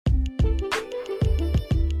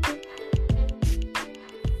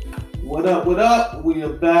What up? What up? We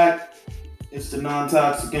are back. It's the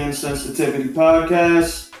Non-Toxic Insensitivity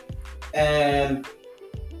Podcast. And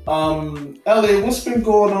Elliot, what's been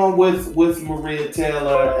going on with Maria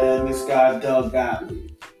Taylor and this guy Doug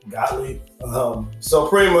Gottlieb? So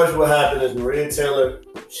pretty much what happened is Maria Taylor,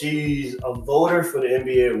 she's a voter for the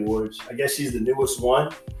NBA awards. I guess she's the newest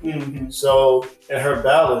one. Mm-hmm. So in her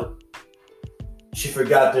ballot, she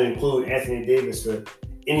forgot to include Anthony Davis for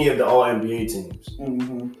any of the All-NBA teams.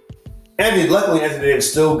 Mm-hmm. Luckily, Anthony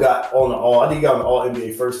Davis still got on the All. I think he got on the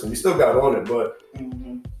All-NBA first team. He still got on it, but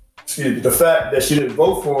excuse me, the fact that she didn't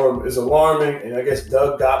vote for him is alarming. And I guess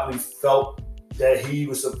Doug Gottlieb felt that he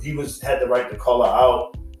had the right to call her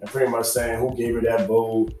out and pretty much saying who gave her that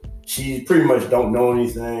vote. She pretty much don't know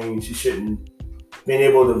anything. She shouldn't been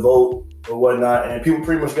able to vote or whatnot. And people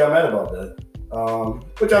pretty much got mad about that,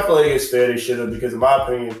 which I feel like is fair. They should have, because in my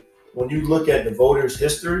opinion, when you look at the voters'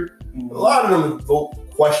 history, a lot of them vote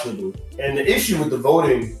questionably. And the issue with the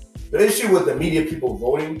issue with the media people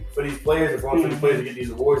voting for these players, if for these players to get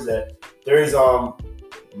these awards, that there is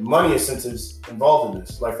money incentives involved in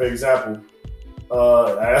this. Like, for example,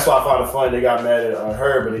 that's why I find it funny they got mad at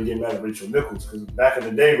her, but they get mad at Rachel Nichols. Because back in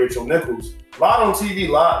the day, Rachel Nichols lied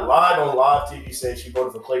on live TV saying she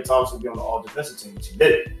voted for Klay Thompson to be on the all-defensive team. She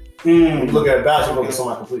did it. When you look at it back, she voted for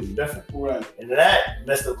somebody completely different. Right. And that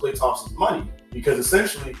messed up Klay Thompson's money, because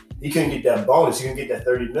essentially he couldn't get that bonus. He couldn't get that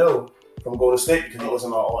 $30 million from Golden State because he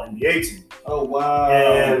wasn't on the All-NBA team. Oh, wow.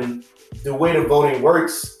 And the way the voting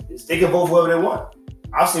works is they can vote for whoever they want.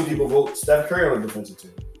 I've seen people vote Steph Curry on the defensive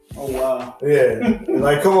team. Oh, wow. Yeah.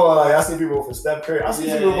 Like, come on. Like, I seen people vote for Steph Curry. I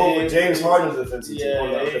seen people vote for James Harden on the defensive team.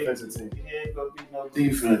 On the defensive team. He ain't going to be no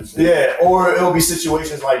defense. Yeah. Or it'll be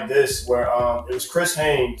situations like this where it was Chris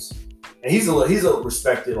Haynes, and he's a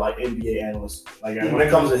respected like NBA analyst. Like when it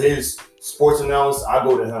comes to his sports analysis, I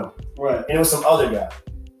go to him. Right. And it was some other guy.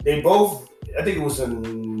 They both, I think it was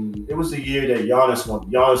the year that Giannis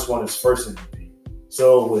won his first MVP.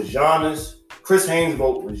 So it was Giannis. Chris Haynes'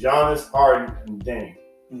 vote was Giannis, Harden, and Dame.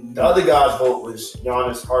 Mm-hmm. The other guy's vote was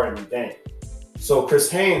Giannis, Harden, and Dame. So Chris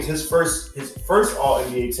Haynes, his first All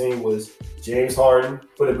NBA team was James Harden.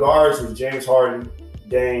 For the guards was James Harden,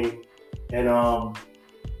 Dame, and I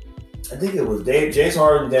think it was James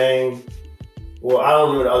Harden, Dame. Well, I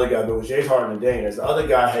don't remember the other guy, but it was James Harden and Dame. As the other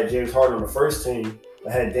guy had James Harden on the first team,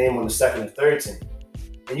 but had Dame on the second and third team.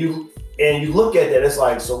 And you look at that, it's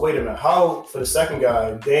like, so wait a minute, how for the second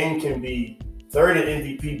guy, Dame can be third in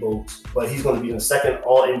MVP votes, but he's going to be in the second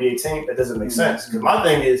All-NBA team? That doesn't make sense. Because my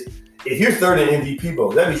thing is, if you're third in MVP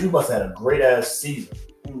votes, that means you must have had a great-ass season.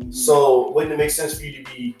 So wouldn't it make sense for you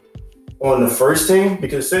to be on the first team?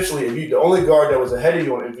 Because essentially, the only guard that was ahead of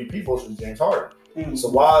you on MVP votes was James Harden. So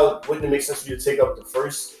why wouldn't it make sense for you to take up the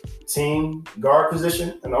first team guard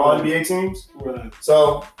position in the All-NBA teams? Right.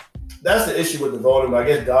 So that's the issue with the voting. But I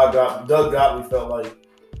guess Doug Gottlieb felt like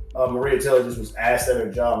Maria Taylor just was asked at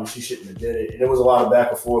her job and she shouldn't have did it. And there was a lot of back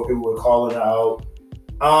and forth. People were calling her out.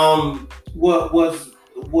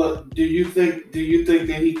 What do you think? Do you think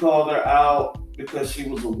that he called her out because she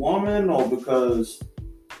was a woman, or because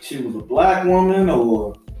she was a black woman,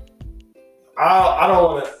 or? I don't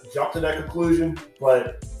want to jump to that conclusion,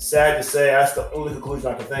 but sad to say, that's the only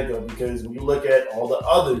conclusion I can think of, because when you look at all the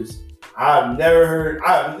others, I've never heard.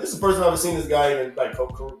 This is the first time I've seen this guy even like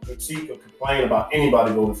critique or complain about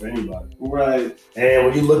anybody voting for anybody. Right. And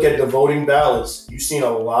when you look at the voting ballots, you've seen a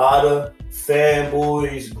lot of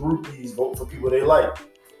fanboys, groupies vote for people they like.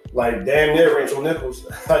 Like damn near Rachel Nichols.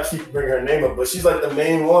 I keep bringing her name up, but she's like the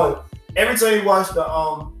main one. Every time you watch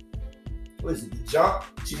the what is it, The Jump?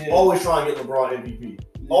 She's always trying to get LeBron MVP.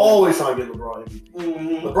 Always trying to get LeBron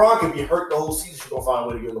MVP. LeBron can be hurt the whole season. She's going to find a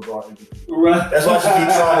way to get LeBron MVP. Right. That's why she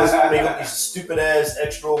keeps trying to make up these stupid-ass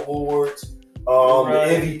extra awards. The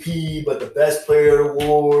MVP, but the best player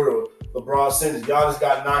award, or LeBron, since Giannis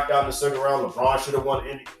got knocked out in the second round, LeBron should have won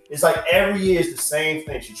MVP. It's like every year is the same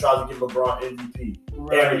thing. She tries to give LeBron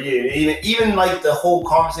MVP every year. Even like the whole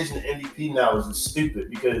conversation of MVP now is just stupid,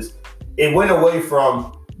 because it went away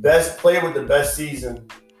from best player with the best season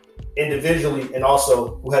individually, and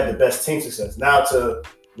also who had the best team success. Now to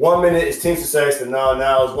 1 minute is team success, and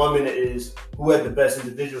now is 1 minute is who had the best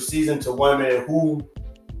individual season, to 1 minute who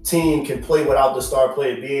team can play without the star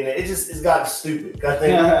player being there. It's gotten stupid. I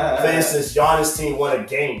think, for instance, Giannis' team won a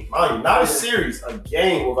game. Not a series, a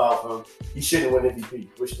game without him. He shouldn't win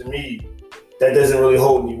MVP, which to me, that doesn't really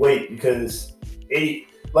hold any weight, because the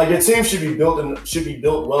team should be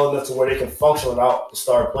built well enough to where they can function without the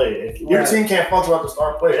star player. If your team can't function without the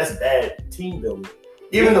star player, that's bad team building.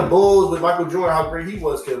 Even the Bulls with Michael Jordan, how great he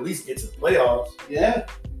was, could at least get to the playoffs. Yeah.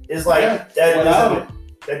 It's like that.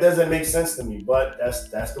 that doesn't make sense to me. But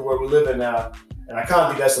that's the world we live in now. And I kind of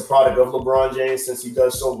think that's the product of LeBron James, since he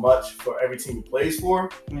does so much for every team he plays for,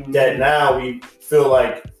 that now we feel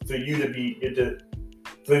like for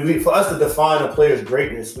us to define a player's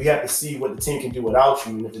greatness, we have to see what the team can do without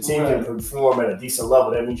you. And if the team can perform at a decent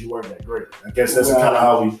level, that means you weren't that great. I guess that's kind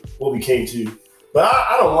of what we came to. But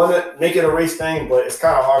I don't want to make it a race thing, but it's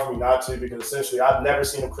kind of hard for me not to, because essentially I've never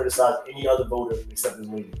seen him criticize any other voter except his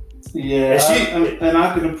lady. Yeah, and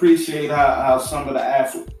I can appreciate how some of the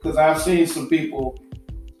athletes, because I've seen some people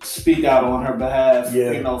speak out on her behalf.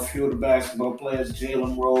 Yeah. You know, a few of the basketball players,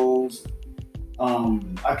 Jalen Rose.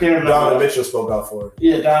 I can't remember. Donovan Mitchell spoke out for her.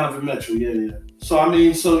 Yeah, Donovan Mitchell. Yeah. So I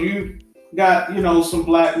mean, so you got some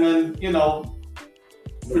black men,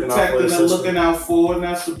 protecting and looking out for, and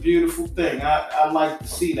that's a beautiful thing. I like to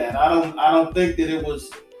see that. I don't think that it was.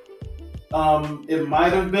 It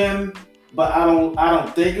might have been. But I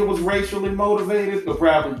don't think it was racially motivated, but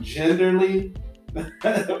probably genderly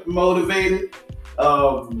motivated,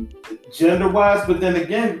 gender-wise. But then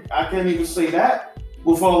again, I can't even say that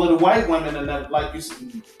with all of the white women and that, like you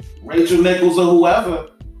said, Rachel Nichols or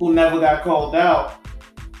whoever, who never got called out,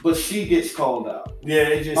 but she gets called out. Yeah,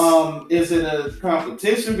 it just. Is it a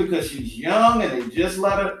competition because she's young and they just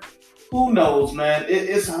let her? Who knows, man?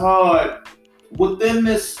 It's hard within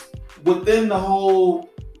the whole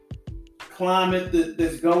climate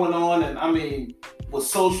that's going on, and I mean with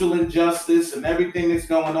social injustice and everything that's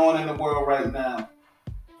going on in the world right now.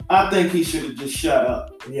 I think he should have just shut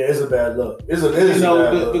up. Yeah, it's a bad look. It is a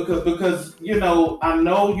bad look. Because I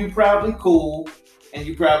know you probably cool and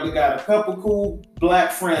you probably got a couple cool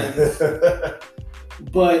black friends,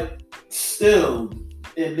 but still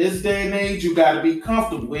in this day and age you got to be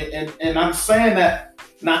comfortable with, and I'm saying that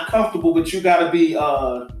not comfortable, but you got to be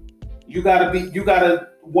you got to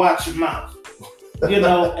watch your mouth,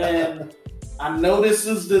 and I know this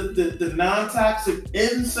is the non-toxic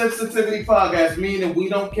insensitivity podcast, meaning we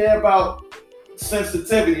don't care about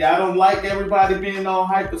sensitivity. I don't like everybody being all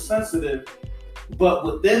hypersensitive, but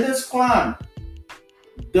within this climate,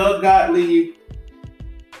 Doug Gottlieb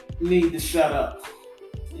need to shut up.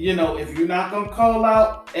 If you're not going to call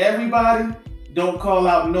out everybody, don't call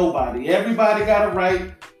out nobody. Everybody got a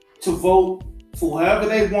right to vote for whoever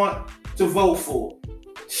they want to vote for.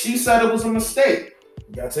 She said it was a mistake.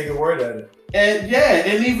 You gotta take a word at it. And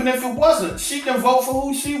even if it wasn't, she can vote for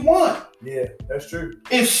who she wants. Yeah, that's true.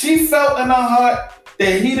 If she felt in her heart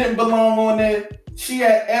that he didn't belong on there, she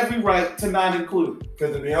had every right to not include him.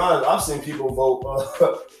 Because to be honest, I've seen people vote.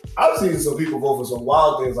 I've seen some people vote for some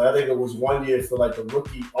wild things. Like I think it was one year for like the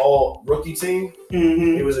rookie team.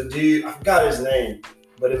 Mm-hmm. It was a dude. I forgot his name,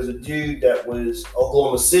 but it was a dude that was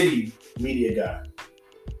Oklahoma City media guy.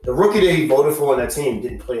 The rookie that he voted for on that team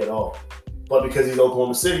didn't play at all. But because he's an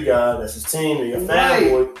Oklahoma City guy, that's his team, and you're a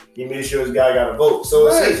fanboy, he made sure his guy got a vote. So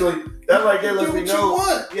essentially, that right there lets me know.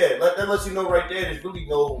 Yeah, that lets you know right there. There's really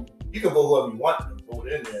no. You can vote whoever you want to vote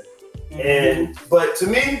in there. Mm-hmm. But to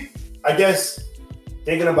me, I guess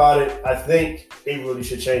thinking about it, I think they really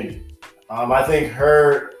should change it. I think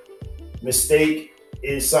her mistake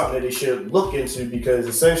is something that they should look into, because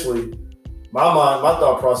essentially, my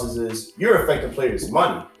thought process is you're affecting players'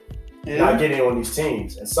 money. Not getting on these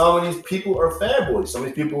teams. And some of these people are fanboys. Some of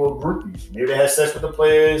these people are groupies. Maybe they had sex with the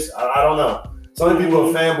players. I don't know. Some of these people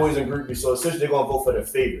are fanboys and groupies, so essentially they're going to vote for their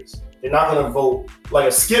favorites. They're not going to vote, like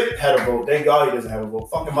a Skip had a vote. Thank God he doesn't have a vote.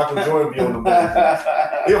 Fucking Michael Jordan be on the board.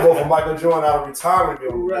 He'll vote for Michael Jordan out of retirement. Be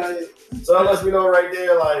on the board. So that lets me know right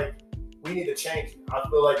there, like, we need to change it. I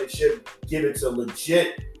feel like they should give it to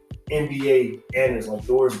legit NBA analysts like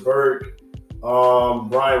Doris Burke,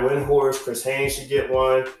 Brian Windhorst, Chris Haynes should get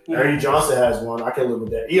one. Ernie Johnson has one. I can live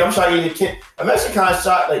with that. Yeah, I'm actually kind of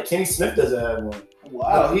shocked like Kenny Smith doesn't have one.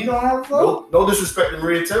 Wow, he don't have a vote? No disrespect to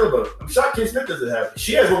Maria Taylor, but I'm shocked Kenny Smith doesn't have it.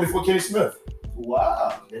 She has one before Kenny Smith.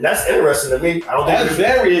 Wow. And that's interesting to me. That's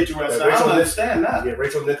very interesting. I don't understand that. Yeah,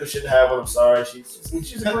 Rachel Nichols shouldn't have one. I'm sorry. She's a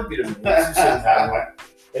groupie to me. She shouldn't have one.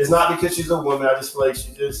 It's not because she's a woman. I just feel like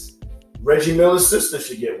Reggie Miller's sister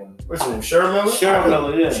should get one. What's her name? Cheryl Miller? Cheryl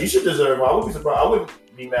Miller, yeah. She should deserve one. I wouldn't be surprised. I wouldn't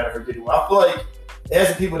be mad at her getting one. I feel like it has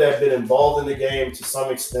some people that have been involved in the game to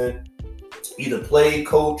some extent, either played,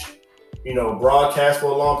 coach, broadcast for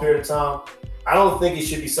a long period of time. I don't think it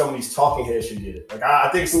should be some of these talking heads should get it. Like I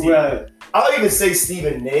think I'll even say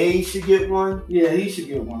Stephen A should get one. Yeah, he should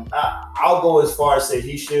get one. I'll go as far as say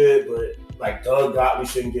he should, but like Doug Gottlieb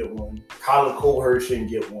shouldn't get one. Colin Cowherd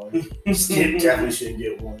shouldn't get one. Skip definitely shouldn't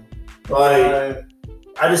get one. Like,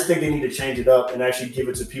 I just think they need to change it up and actually give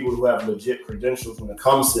it to people who have legit credentials when it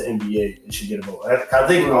comes to NBA and should get a vote. I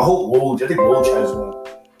hope Woj has one,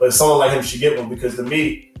 but someone like him should get one, because to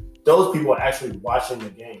me, those people are actually watching the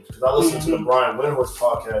games. Because I listen to the Brian Windhorst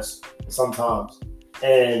podcast sometimes,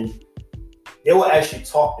 and they will actually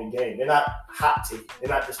talk the game. They're not hot taking. They're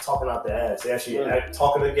not just talking out their ass. They actually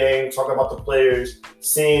talking the game, talking about the players,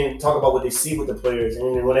 talk about what they see with the players.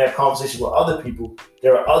 And then when they have conversations with other people,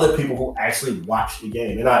 there are other people who actually watch the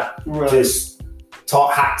game. They're not just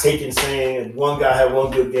talk hot taking, saying one guy had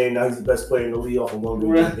one good game, now he's the best player in the league off of one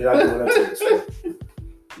good game. They're not doing that type of stuff.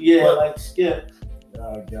 Yeah, but, like Skip.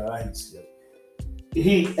 Oh God, I hate Skip.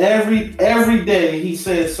 He every day he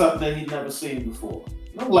says something that he never seen before.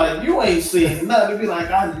 I'm like, you ain't seen nothing. Be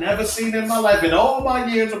like, I've never seen it in my life in all my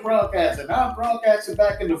years of broadcasting. I broadcasted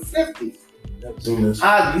back in the 50s. Never seen this.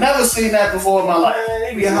 I've never seen that before in my life.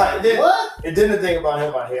 What? And then the thing about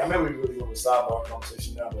him I hate, I mean, we really go to sidebar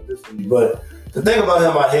conversation now about this movie, but the thing about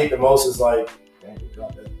him I hate the most is like,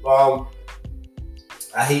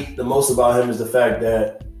 I hate the most about him is the fact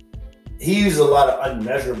that he uses a lot of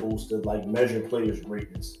unmeasurables to like measure players'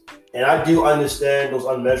 greatness. And I do understand those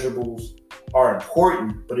unmeasurables are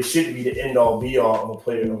important, but it shouldn't be the end all be all of a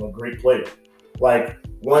player, of a great player. Like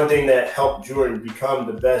one thing that helped Jordan become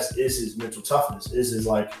the best is his mental toughness. Is his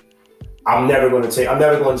like, I'm never going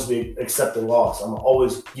to accept a loss. I'm gonna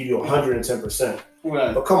always give you 110%.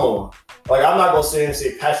 Right. But come on, like I'm not gonna sit here and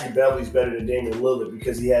say Patrick Beverley's better than Damian Lillard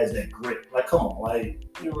because he has that grit. Like, come on, like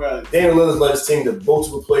you're right. Damian Lillard's led his team to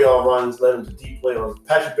multiple playoff runs, led him to deep playoffs.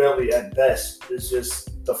 Patrick Beverley at best is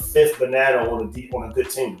just the fifth banana on a good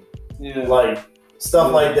team. Yeah. Like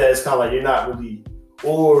stuff like that is kind of like you're not really,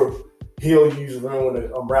 or he'll use when the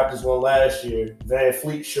Raptors won last year. Van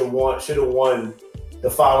Fleet should have won the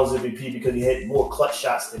Finals MVP because he had more clutch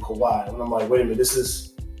shots than Kawhi. And I'm like, wait a minute,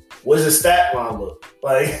 what does his stat line look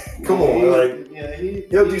like? Come on, like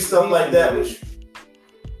he'll do stuff like that.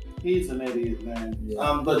 He's an idiot, man.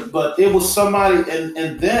 Yeah. But it was somebody,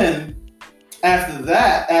 and then after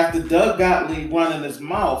that, after Doug Gottlieb running his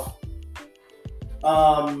mouth.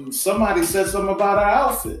 Somebody said something about her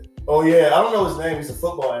outfit. Oh yeah, I don't know his name. He's a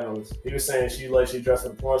football analyst. He was saying she dressed for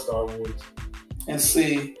the porn star awards. And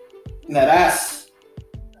see, now that's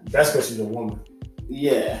because she's a woman.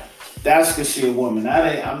 Yeah, that's because she's a woman.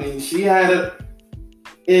 She had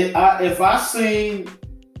if I seen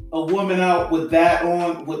a woman out with that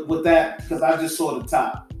on, with that, because I just saw the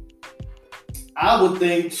top, I would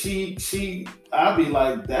think I'd be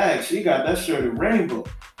like, dang, she got that shirt in rainbow.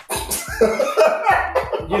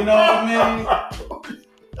 You know what I mean?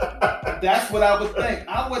 That's what I would think.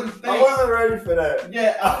 I wasn't ready for that.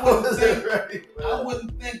 Yeah, I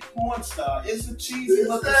wouldn't think porn star. It's a cheesy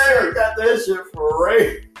looking shirt. Got that shit for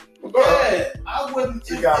rain. Yeah, I wouldn't.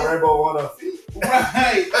 She got rainbow on her feet.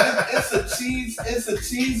 Right. It's a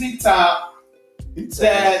cheesy top.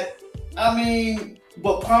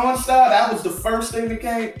 But porn star, that was the first thing that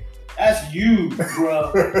came. That's you,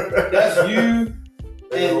 bro. That's you.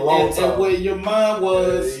 And where your mind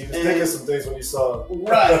was. Yeah, you was thinking some things when you saw it.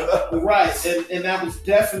 Right. And that was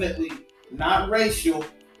definitely not racial,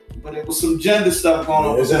 but it was some gender stuff going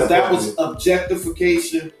on. Because that was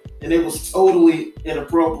objectification, and it was totally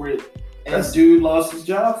inappropriate. And dude lost his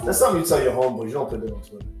job. That's something you tell your homeboys. You don't put that on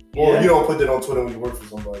Twitter. Or you don't put that on Twitter when you work for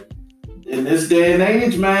somebody. In this day and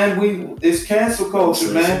age, man, it's cancel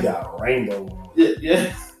culture, man. She got rainbow on.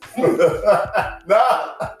 Yeah.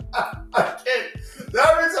 Nah, I can't.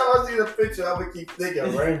 Every time I see the picture, I would keep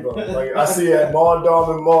thinking rainbow. Like I see at Mall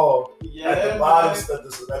Darman Mall at the bottom,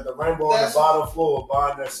 at the rainbow on the bottom floor,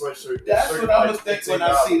 buying that sweatshirt. That's what I'm gonna think when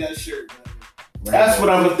I see that shirt. That's what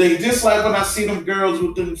I'm gonna think. Just like when I see them girls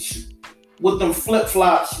with them flip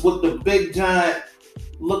flops with the big giant,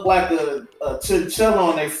 look like a chinchilla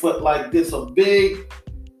on their foot, like this, a big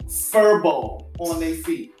fur ball on their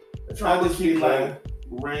feet. I just be like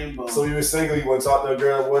rainbow. So you were single, you wouldn't talk to a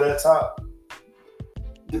girl that wore that top?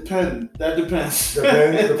 That depends. Depends. You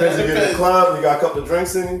get in the club, you got a couple of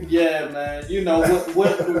drinks in you? Yeah, man. You know,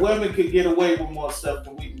 women could get away with more stuff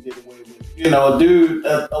than we can get away with. You know, a dude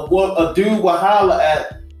will holler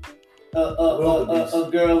at a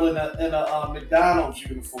girl in a McDonald's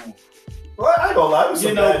uniform. Well, I ain't gonna lie, there's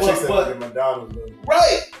some bad chicks at McDonald's.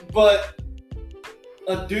 Right, but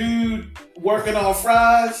a dude working on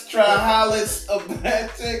fries trying to holler at a bad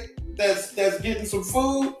chick that's getting some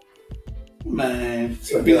food. Man,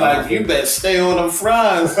 you'd be like, you better stay on them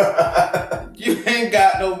fries. You ain't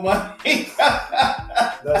got no money.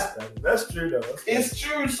 That's true though. It's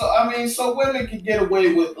true. So women can get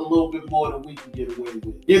away with a little bit more than we can get away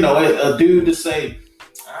with. You know, a dude to say,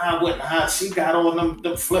 I wouldn't hot. She got on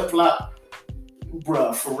them flip flop,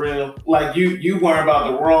 bruh, for real. Like you worry about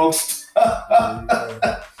the wrong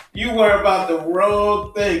stuff. You worry about the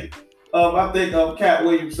wrong thing. I think Cat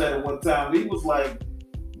Williams said it one time. He was like,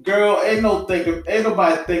 Girl, ain't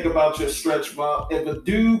nobody think about your stretch mark. If a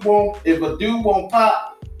dude won't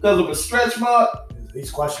pop because of a stretch mark, he's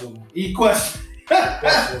questionable. He question. He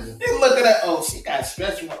look at that. Oh, she got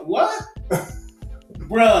stretch mark. What?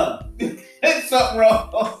 Bruh, it's something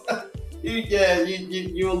wrong.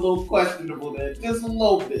 You're a little questionable there, just a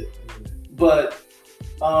little bit. But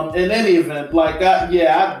in any event,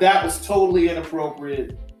 that was totally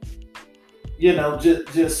inappropriate. You know,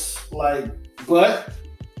 just like, but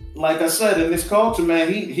like I said, in this culture,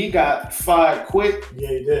 man, he got fired quick. Yeah,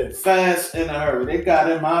 he did. Fast, in a hurry. They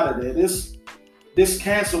got him out of there. This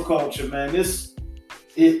cancel culture, man. It's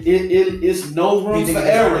no room for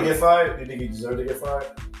error. Do you think he deserved to get fired? Do you think he deserved to get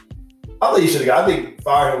fired? I think he should have got. I think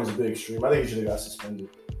firing him was a big extreme. I think he should have got suspended.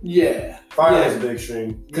 Yeah, firing was a big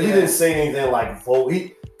extreme because he didn't say anything like vote.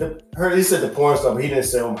 He said the porn stuff, but he didn't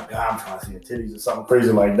say, "Oh my God, I'm trying to see your titties" or something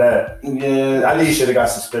crazy like that. Yeah, I think he should have got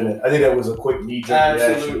suspended. I think that was a quick knee-jerk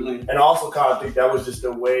reaction, and I also kind of think that was just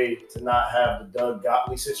a way to not have the Doug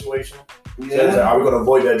Gottlieb situation. Yeah, so like, are we going to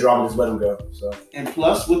avoid that drama? Just let him go. So, and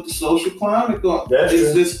plus with the social climate going,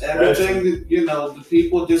 it's just everything that the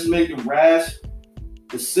people just making rash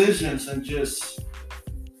decisions and just.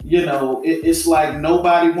 It's like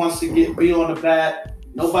nobody wants to be on the bad.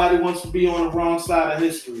 Nobody wants to be on the wrong side of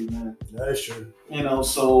history, man. That's true.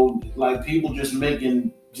 So like people just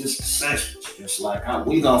making decisions, just like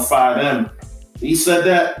we gonna fire them. He said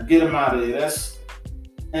that, get him out of here.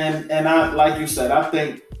 And I like you said, I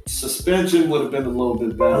think suspension would have been a little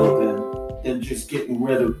bit better than just getting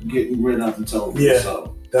rid of the total. Yeah,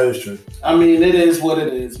 so that is true. I mean, it is what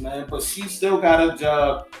it is, man. But she still got a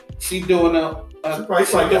job. She doing a thing.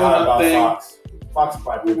 Fox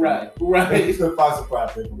probably right. Fox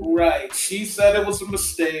probably right. She said it was a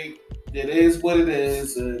mistake. It is what it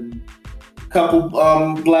is, and a couple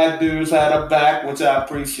black dudes had her back, which I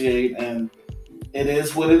appreciate, and it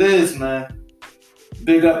is what it is, man.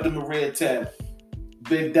 Big up to Maria Taylor.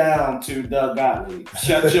 Big down to Doug Gottlieb.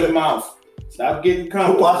 Shut your mouth. Stop getting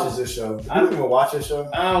comfortable. Who watches this show? You don't even watch this show?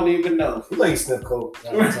 I don't even know. You like sniff coke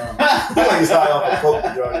all the time. You like high off of coke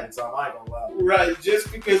all the time. I ain't gonna lie. Right,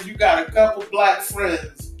 just because you got a couple black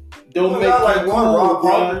friends don't make you like cool, one Rob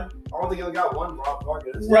bro. Parker. I don't think you only got one Rob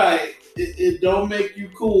Parker. Right, it don't make you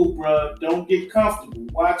cool, bro. Don't get comfortable.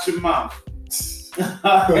 Watch your mouth.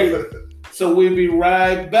 All right. So we'll be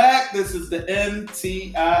right back. This is the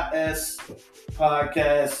NTIS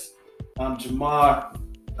podcast. I'm Jamar.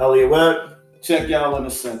 Elliot Webb. Check y'all in a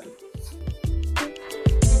second.